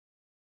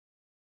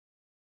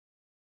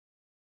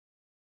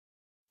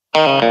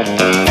What a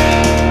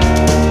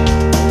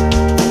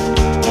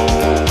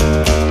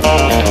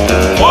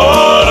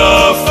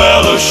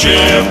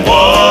fellowship,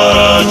 what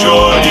a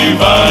joy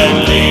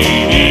divine,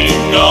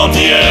 leaning on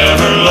the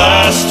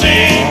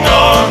everlasting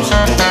arms.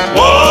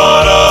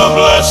 What a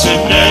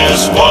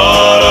blessedness,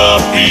 what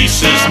a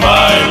peace is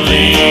mine,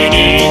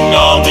 leaning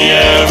on the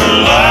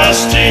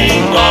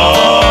everlasting arms.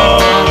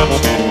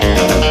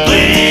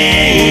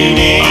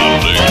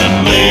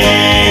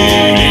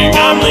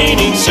 I'm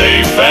leaning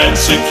safe and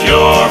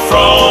secure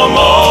from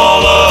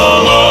all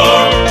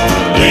alarm.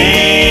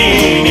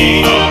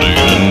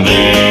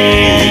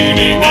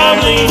 I'm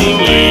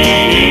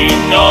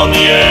leaning on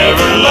the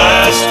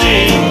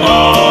everlasting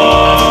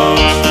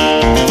arms.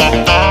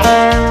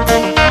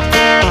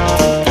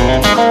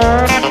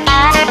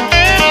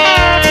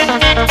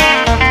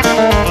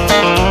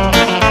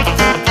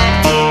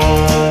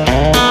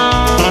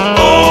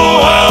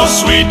 Oh, how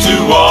sweet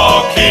to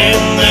walk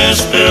in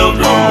this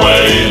pilgrim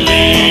way,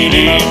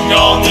 leaning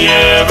on the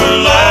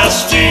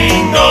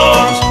everlasting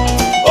arms.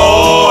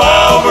 Oh,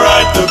 how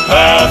bright the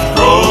path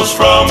grows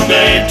from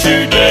day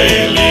to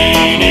day,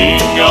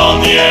 leaning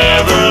on the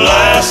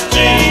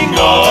everlasting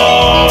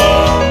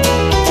arms.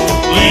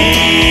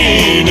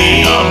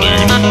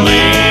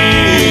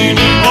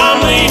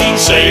 I'm leaning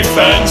safe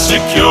and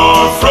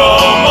secure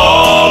from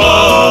all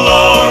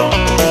alarm.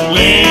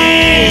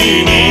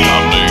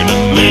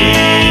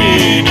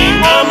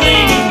 I'm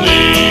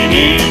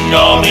leaning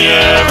on the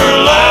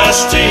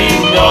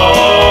everlasting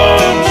arms.